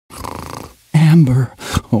Amber.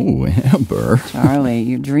 Oh, Amber. Charlie,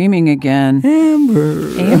 you're dreaming again.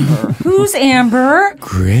 Amber. Amber? Who's Amber?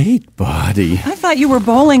 Great body. I thought you were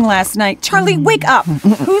bowling last night. Charlie, wake up.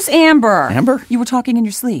 Who's Amber? Amber? You were talking in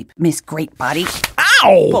your sleep. Miss Great Body.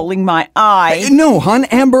 Ow! Bowling my eye. No, hon,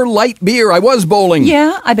 Amber Light Beer. I was bowling.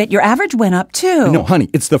 Yeah, I bet your average went up, too. No, honey,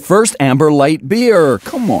 it's the first Amber Light Beer.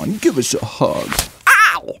 Come on, give us a hug.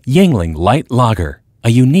 Ow! Yuengling Light Lager, a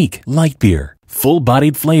unique light beer.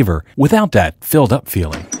 Full-bodied flavor without that filled-up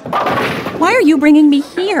feeling. Why are you bringing me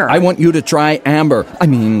here? I want you to try Amber.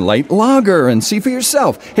 Light lager and see for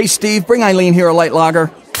yourself. Hey, Steve, bring Eileen here a light lager.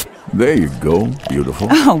 There you go. Beautiful.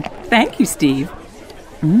 Oh, thank you, Steve.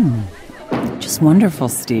 Just wonderful,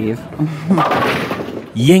 Steve.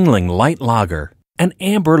 Yuengling Light Lager, an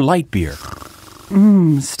Amber light beer.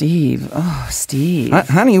 Steve. Oh, Steve.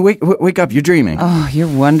 Honey, wake up. You're dreaming. Oh, you're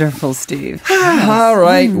wonderful, Steve. All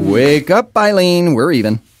right, wake up, Eileen. We're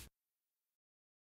even.